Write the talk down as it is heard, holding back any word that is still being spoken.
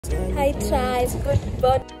Hi tribe, good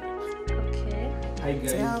morning. Okay. Hi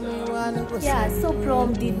guys. Yeah, so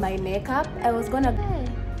prom did my makeup. I was gonna. Hey.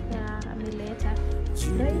 Yeah, I'm later.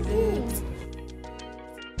 Crazy.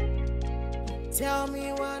 Tell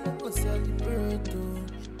me when to go celebrate.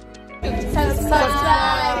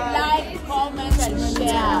 Subscribe, like, comment, and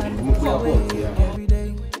share. Every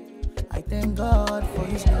day, I thank God for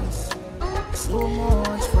His grace. So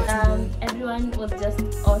much for today. Everyone was just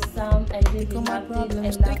awesome. I really Come my loved it. I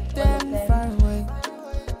problems, loved take all of them them. far away.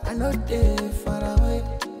 I know they far away.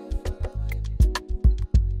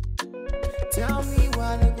 Tell me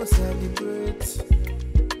when to go celebrate.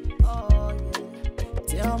 Oh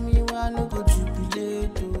yeah. Tell me when to go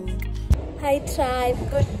jubilate. Oh. Hi tribe,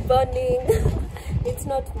 good morning. It's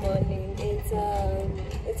not morning,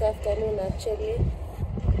 it's afternoon actually,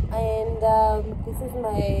 and this is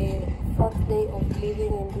my 4th day of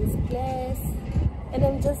living in this place, and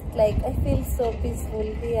I'm just like, I feel so peaceful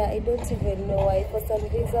here. I don't even know why. For some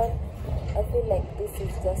reason I feel like this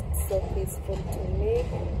is just so peaceful to me.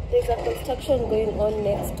 There's a construction going on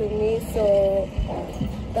next to me, so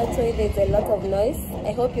that's why there's a lot of noise.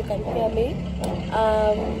 I hope you can hear me.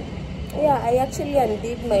 Yeah, I actually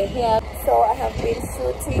undid my hair, so I have been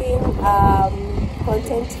shooting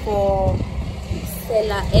content for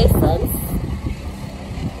Stella Essence,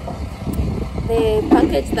 the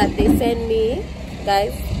package that they send me,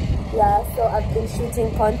 guys. Yeah, so I've been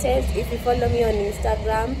shooting content. If you follow me on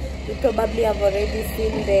Instagram, you probably have already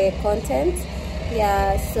seen the content.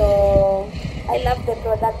 Yeah, so I love the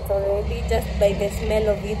product already just by the smell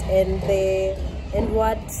of it and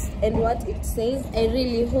what it says. I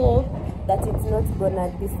really hope that it's not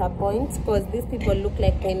gonna disappoint, because these people look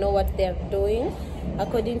like they know what they're doing,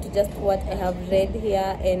 according to just what I have read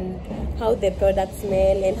here and how the products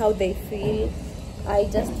smell and how they feel. I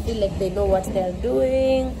just feel like they know what they're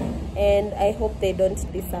doing, and I hope they don't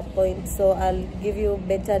disappoint. So I'll give you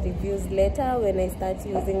better reviews later when I start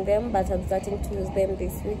using them, but I'm starting to use them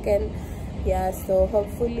this weekend. Yeah, so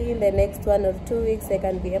hopefully in the next 1 or 2 weeks I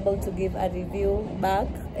can be able to give a review back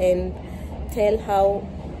and tell how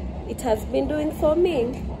it has been doing for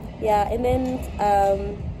me. Yeah, and then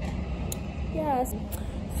yeah,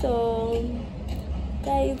 so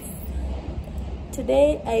guys,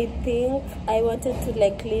 today I think I wanted to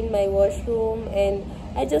like clean my washroom, and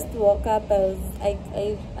I just woke up.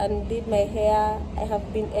 I undid my hair. I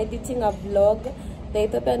have been editing a vlog, the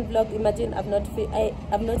Ethiopian vlog. Imagine I've not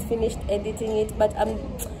finished editing it, but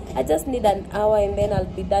I just need an hour and then I'll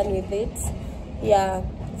be done with it. Yeah,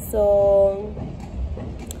 so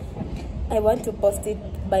I want to post it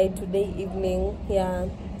by today evening. Yeah,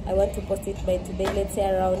 I want to post it by today, let's say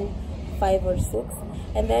around 5 or 6,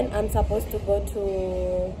 and then I'm supposed to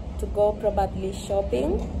go probably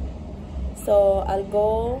shopping. So I'll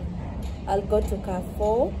go to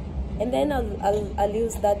Carrefour, and then I'll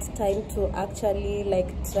use that time to actually like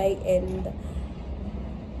try and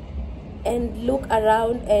look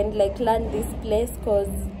around and like learn this place, because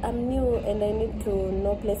I'm new and I need to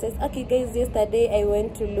know places. Okay guys, yesterday I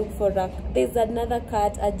went to look for there's another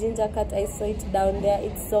cat, a ginger cat. I saw it down there.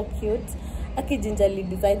 It's so cute. Aki Gingerly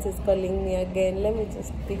Designs is calling me again. Let me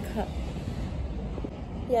just pick her.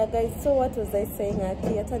 Yeah guys, so what was I saying?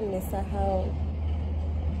 Aki hata nimesahau.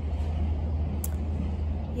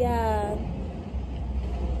 Yeah,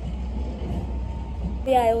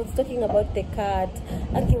 I was talking about the cat.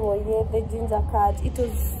 Akiwoye, the ginger cat. It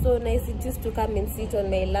was so nice. It used to come and sit on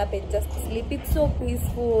my lap and just sleep. It's so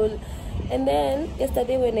peaceful. And then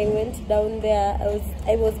yesterday when I went down there,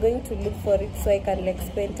 I was going to look for it so I can like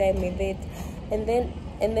spend time with it. And then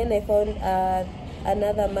I found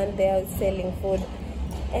another man there selling food,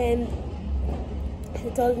 and he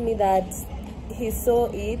told me that he saw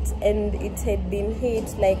it and it had been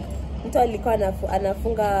hit, like mtu alikuwa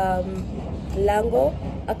anafunga lango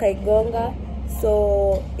akaigonga,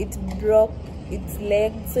 so it broke its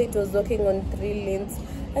leg, so it was walking on 3 limbs.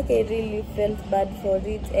 Like I really felt bad for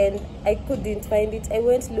it, and I couldn't find it. I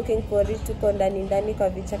went looking for it to ndani kwa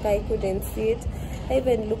vichaka. I couldn't see it. I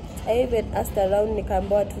even asked around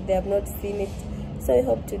Nikamboa too. They have not seen it. So I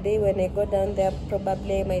hope today when I go down there,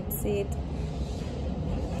 probably I might see it.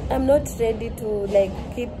 I'm not ready to like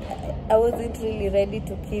I wasn't really ready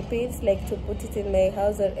to keep it, like to put it in my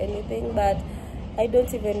house or anything, but I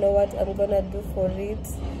don't even know what I'm gonna do for it,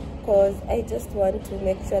 because I just want to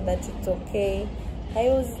make sure that it's okay.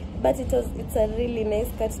 It's a really nice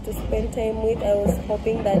cat to spend time with. I was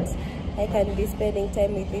hoping that I can be spending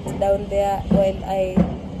time with it down there while I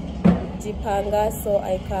jipanga, so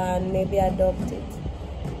I can maybe adopt it.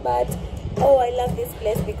 But oh, I love this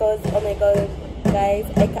place because, oh my god guys,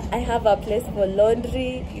 I have a place for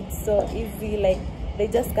laundry. It's so easy. Like they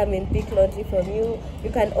just come and pick laundry from you. You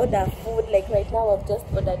can order food. Like right now I've just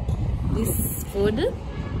ordered this food.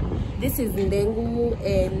 This is ndengu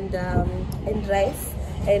and rice,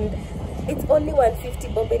 and it's only 150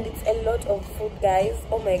 bob, and it's a lot of food, guys.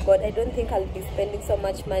 Oh my god, I don't think I'll be spending so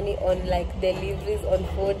much money on like deliveries on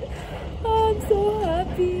food. Oh, I'm so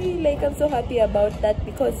happy. Like I'm so happy about that,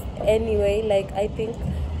 because anyway, like I think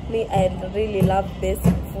I really love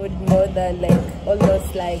basic food more than like all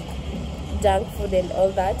those like junk food and all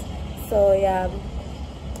that. So yeah,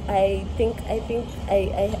 I think I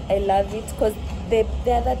love it, because the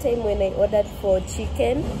other time when I ordered for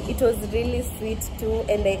chicken, it was really sweet too,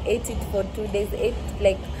 and I ate it for 2 days. I ate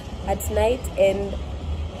like at night, and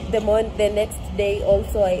the next day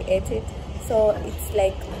also I ate it. So it's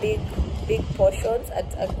like big portions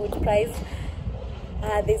at a good price.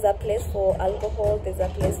 There's a place for alcohol, there's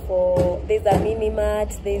a mini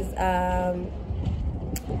mart,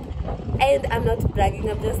 and I'm not bragging,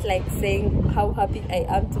 I'm just like saying how happy I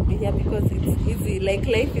am to be here, because it's easy. Like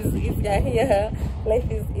life is easier here.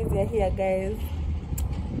 Life is easier here, guys.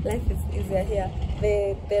 Life is easier here.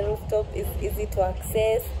 The rooftop is easy to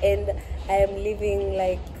access, and I am living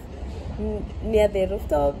like near the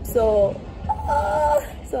rooftop, so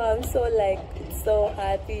I'm so like so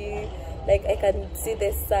happy. Like I can see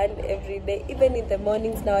the sun every day. Even in the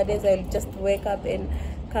mornings nowadays, I'll just wake up and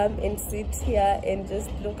come and sit here and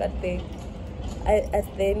just look at the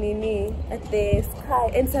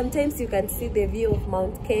sky. And sometimes you can see the view of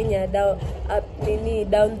Mount Kenya down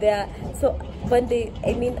there. So one day,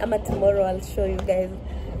 tomorrow I'll show you guys.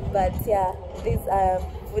 But yeah, there's a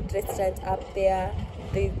food restaurant up there.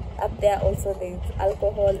 Up there also there's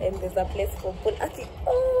alcohol, and there's a place for pool. Okay,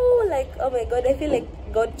 oh my god, I feel like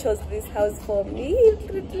God chose this house for me.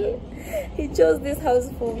 He chose this house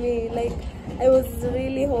for me. Like I was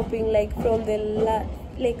really hoping, like from the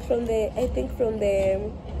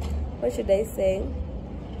what should I say,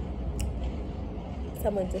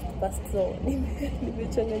 someone just passed, so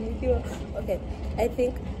okay, I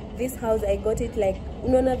think this house I got it like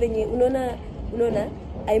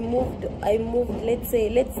I moved, let's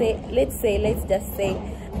just say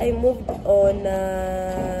I moved on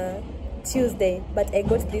Tuesday, but I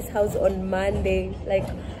got this house on Monday. Like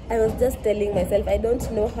I was just telling myself, I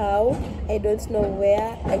don't know how, I don't know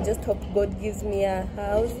where, I just hope God gives me a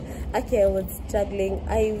house. Okay, I was struggling.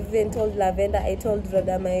 I even told Lavender, I told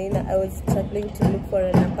Rodamaina, I was struggling to look for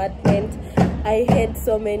an apartment. I had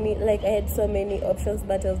so many options,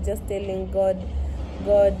 but I was just telling God,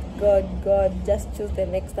 just choose the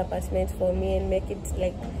next apartment for me and make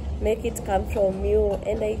it come from you.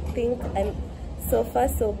 And I think I'm so far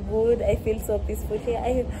so good. I feel so peaceful here.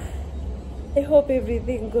 I hope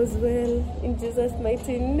everything goes well in Jesus'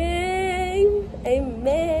 mighty name.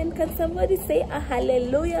 Amen. Can somebody say a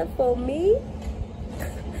hallelujah for me?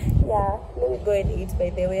 Yeah, let me go and eat, by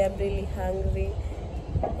the way. I'm really hungry.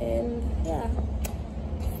 And yeah,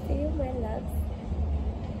 see you, my love.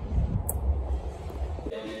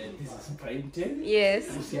 This is printed. Yes.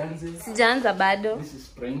 Sijaanza bado. This is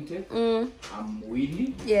printed. I'm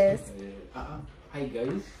Willie. Yes. Hi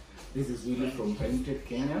guys. This is Willie from Printed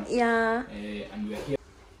Kenya. Yeah. And we're here.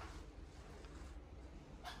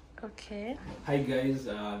 Okay. Hi guys,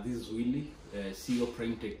 this is Willie, CEO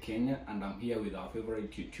Printed Kenya, and I'm here with our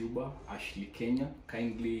favorite YouTuber, Ashley Kenya.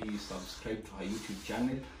 Kindly subscribe to her YouTube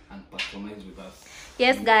channel and patronize with us.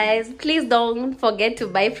 Yes guys, please don't forget to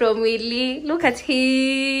buy from Willie. Look at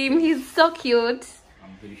him, he's so cute.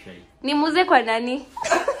 I'm very shy. Nimuze kwa nani?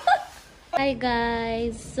 Hi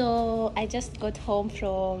guys, so I just got home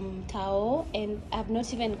from Tao, and I've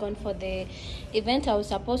not even gone for the event I was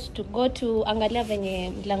supposed to go to. Angalia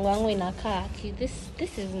venye mlango wangu inakaa. This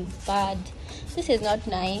isn't bad. This is not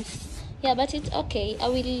nice. Yeah, but it's okay. I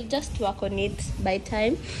will just work on it by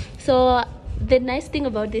time. So the nice thing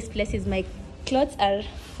about this place is my clothes are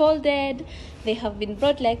folded. They have been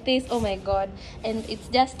brought like this. Oh my god. And it's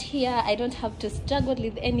just here. I don't have to struggle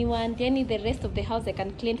with anyone. The rest of the house I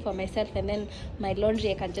can clean for myself, and then my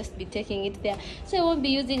laundry I can just be taking it there. So I won't be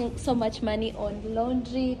using so much money on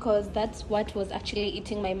laundry, because that's what was actually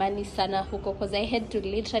eating my money sana huko, because I had to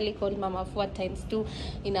literally call Mama 4 times 2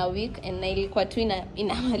 in a week, and nilikuwa tu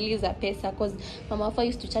inamaliza pesa, because Mama 4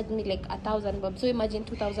 used to charge me like 1,000 bob. So imagine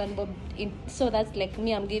 2,000 bob. So that's like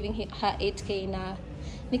me, I'm giving her 8k in a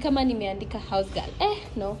ni kama nimeandika house girl.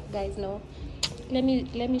 No guys, no. Let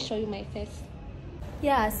me show you my face.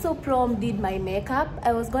 Yeah, so Prom did my makeup.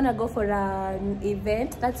 I was gonna go for an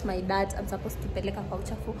event. That's my dad. I'm supposed to peleka kwa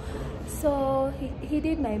uchafu. So he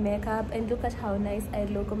did my makeup, and look at how nice I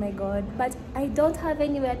look. Oh my god. But I don't have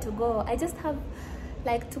anywhere to go. I just have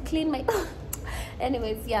like to clean my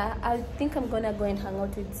Anyways, yeah, I think I'm gonna go and hang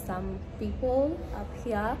out with some people up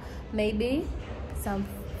here, maybe some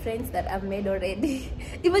friends that I've made already.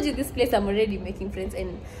 Imagine this place, I'm already making friends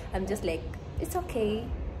and I'm just like, it's okay.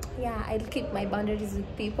 Yeah, I'll keep my boundaries with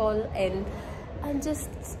people, and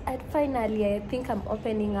finally I think I'm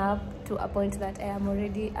opening up to a point that I am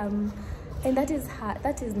already and that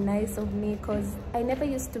is nice of me, because I never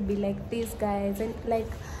used to be like these guys. And like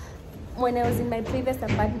when I was in my previous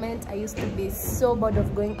apartment, I used to be so bored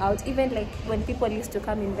of going out. Even like when people used to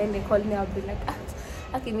come in, then they called me, I'll be like,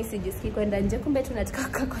 aki mimi sijisikii kwenda nje, kumbe tunataka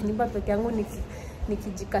kukaa kwa nyumba peke yangu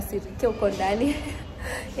nikijikasirikia uko ndani.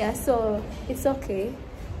 Yeah, so it's okay.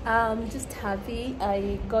 Just happy.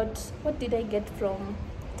 I got, what did I get from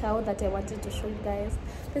town that I wanted to show you guys?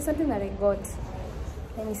 There's something that I got.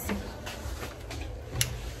 Let me see.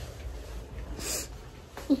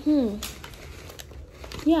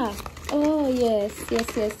 Yeah. Oh yes.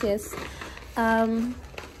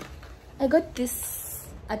 I got this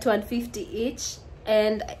at 150 each,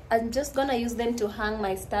 and I'm just gonna use them to hang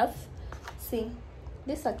my stuff. See,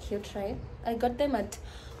 these are cute, right? I got them at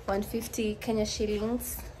 150 Kenya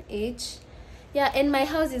shillings each. Yeah, and my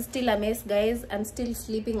house is still a mess, guys. I'm still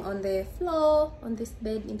sleeping on the floor, on this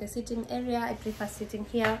bed in the sitting area. I prefer sitting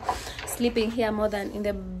here, sleeping here more than in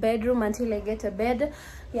the bedroom until I get a bed.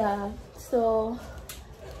 Yeah, so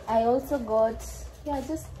I also got, yeah,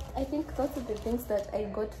 just I think those are the things that I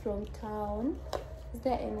got from town. Is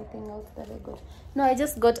there anything else that I got? No, I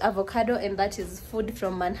just got avocado, and that is food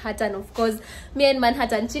from Manhattan. Of course, me and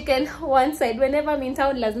Manhattan chicken one side. Whenever I'm in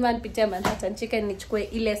town, lazima nipite Manhattan chicken nichukue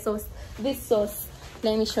ile sauce. This sauce,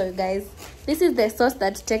 let me show you guys. This is the sauce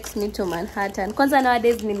that takes me to Manhattan. Kwanza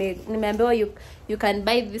nowadays nimeambiwa you can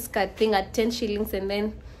buy this thing at 10 shillings and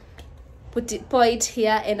then pour it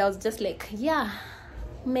here, and I was just like, yeah,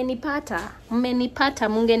 mmenipata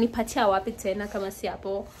mungenipatia wapi tena kama si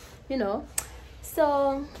hapo, you know.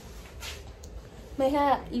 So my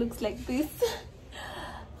hair looks like this,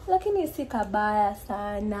 lakini si kabaya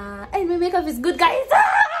sana, and my makeup is good, guys.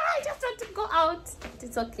 I just want to go out.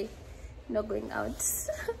 It's okay, not going out.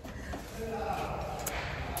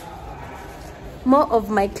 More of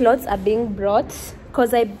my clothes are being brought,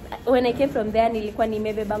 because when I came from there nilikuwa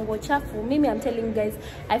nimebeba nguo chafu. Mimi, I'm telling you guys,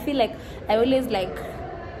 I feel like I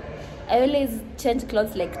always change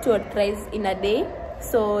clothes like 2 or 3 in a day.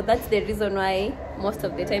 So that's the reason why most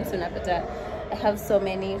of the times unapata I have so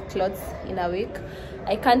many clothes in a week.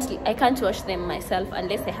 I can't wash them myself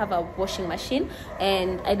unless I have a washing machine,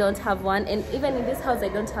 and I don't have one. And even in this house I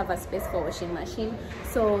don't have a space for washing machine.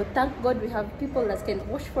 So thank God we have people that can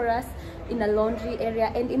wash for us in a laundry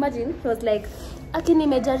area. And imagine, it was like, aki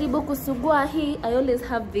nimejaribu kusugua hii. I always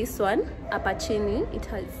have this one hapa chini.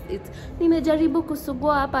 Nimejaribu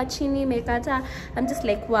kusugua hapa chini mekata. I'm just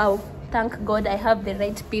like, wow, thank God I have the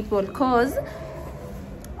right people, cause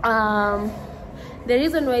the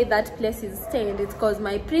reason why that place is stained is because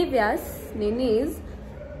my previous ninis,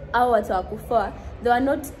 au watu wa kufua, they were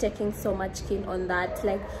not taking so much keen on that.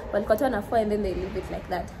 Like walikuwa tu wanafua and then they leave it like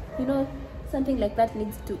that. You know, something like that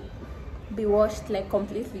needs to be washed like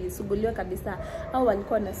completely, suguliwa kabisa. Au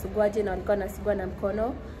walikuwa nasuguaje na walikuwa nasugua na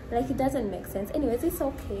mkono. Like it doesn't make sense. Anyways, it's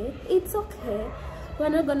okay. We're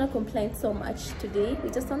not gonna complain so much today. We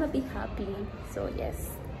just wanna be happy. So yes.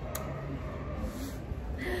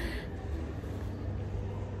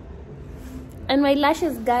 And my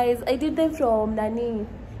lashes, guys, I did them from Nani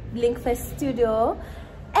Blinkfest Studio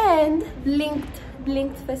and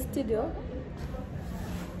Blinkfest Studio.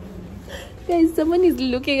 Guys, someone is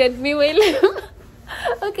looking at me while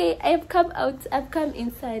okay, I've come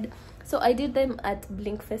inside. So I did them at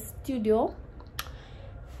Blinkfest Studio,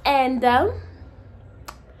 and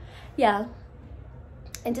yeah,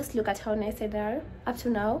 and just look at how nice they are up to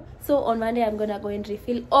now. So on Monday I'm gonna go and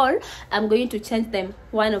refill, or I'm going to change them,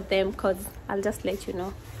 one of them, because I'll just let you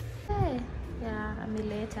know. Hey, yeah, I'm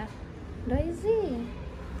later. Noisy.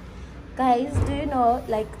 Guys, do you know,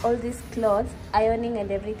 like all these clothes, ironing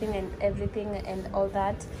and everything and all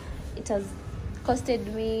that, it has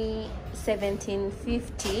costed me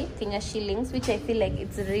 1750 Kenya shillings, which I feel like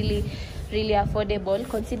it's really affordable,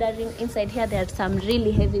 considering inside here there are some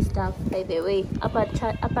really heavy stuff. By the way, up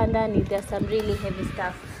and down there's some really heavy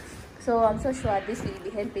stuff. So I'm so sure this will be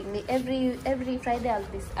helping me every Friday. I'll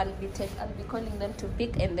be calling them to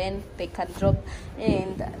pick, and then they can drop.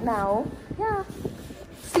 And now, yeah,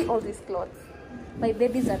 see all these clothes. My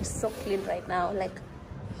babies are so clean right now, like,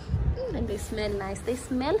 and they smell nice. They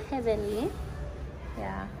smell heavenly.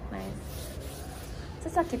 Yeah, nice.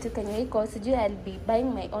 Sasa kitu kenye iko sijui, I'll be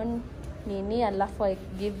buying my own nini alafu I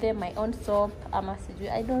give them my own soap ama sijui,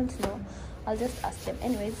 I don't know. I'll just ask them.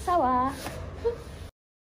 Anyways, sawa.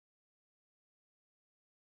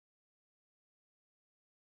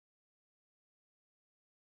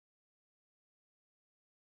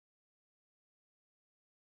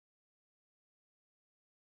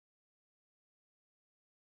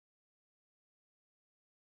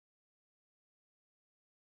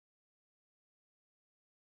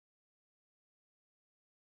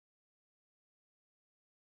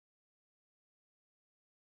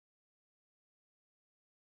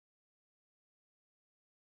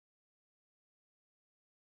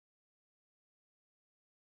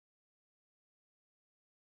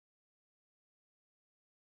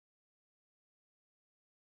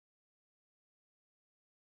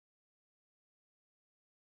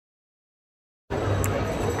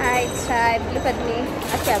 Hi tribe, look at me.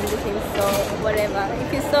 Actually, I'm looking so whatever.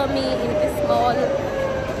 If you saw me in this mall,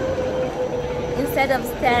 instead of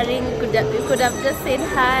staring, you could have just said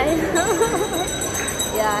hi.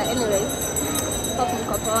 Yeah, anyways. Hope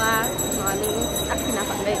mko poa. Morning. Akina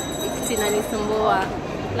pambe ikitina nisumbua.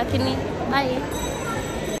 Lakini bye.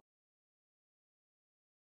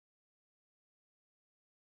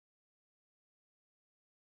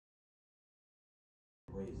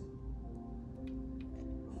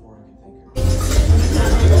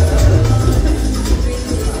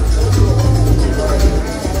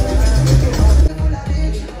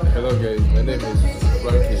 Hello guys, my name is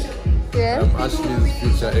Frankie. Yes. I'm Ashley's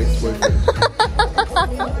future ex-boyfriend.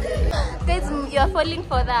 Guys, you're falling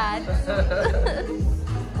for that.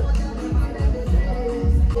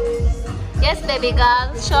 Yes, baby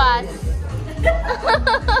girl, show us.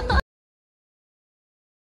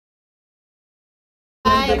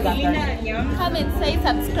 Come and say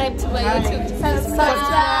subscribe to my YouTube.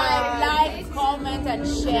 Subscribe, like, comment, and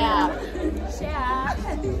share. Share.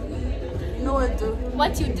 No, do.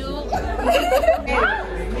 What you do.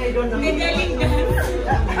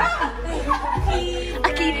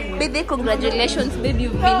 Aki, baby, congratulations, baby.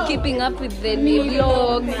 You've been keeping up with the new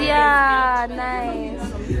vlogs. Yeah,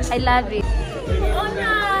 nice. I love it.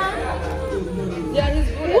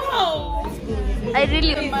 Wow. I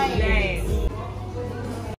really.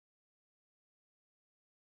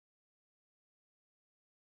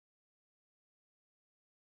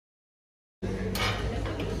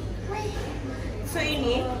 So you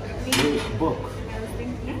need Book.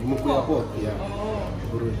 Mukuya book, yeah.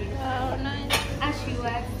 Oh, nice. Ashley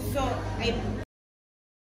wax. So I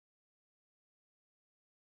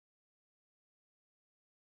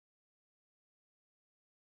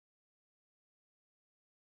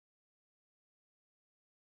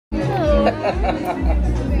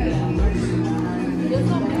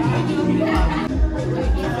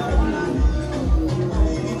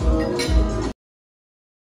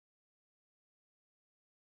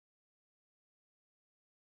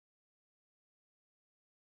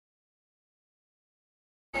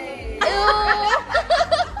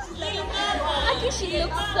She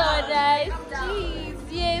looks so nice. Jeez.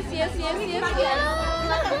 Yes, yes, yes, yes,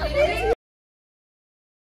 yes.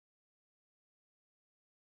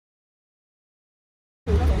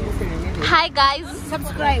 Hi guys.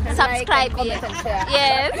 Subscribe, like, yes. and share.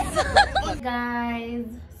 Yes. Guys,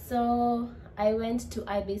 so I went to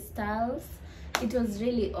Ibis Styles. It was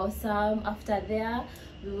really awesome. After there,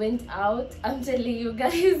 we went out. I'm telling you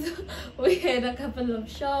guys, we had a couple of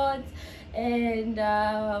shots and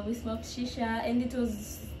we smoked shisha, and it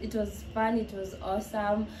was fun. It was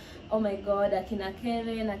awesome. Oh my god, akina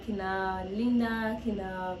Karen, akina Linda,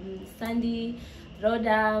 akina Sandy,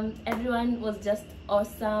 Rhoda, everyone was just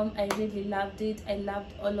awesome. I really loved it. I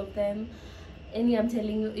loved all of them. And I'm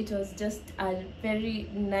telling you, it was just a very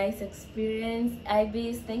nice experience.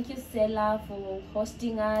 Ibis, thank you Stella for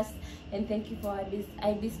hosting us, and thank you for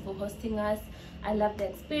Ibis for hosting us. I love the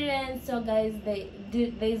experience. So guys,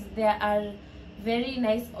 there are very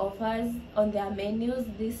nice offers on their menus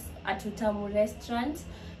this Atutamu restaurant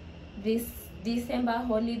this December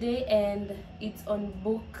holiday, and it's on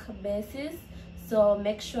book basis, so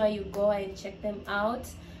make sure you go and check them out.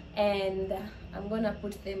 And I'm gonna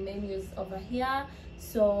put the menus over here.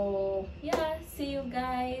 So yeah, see you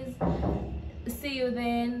guys. See you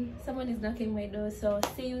then. Someone is knocking my door, so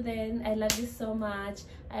see you then. I love you so much.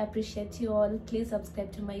 I appreciate you all. Please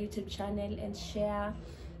subscribe to my YouTube channel and share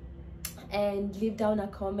and leave down a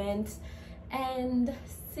comment, and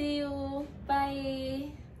see you.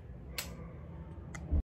 Bye.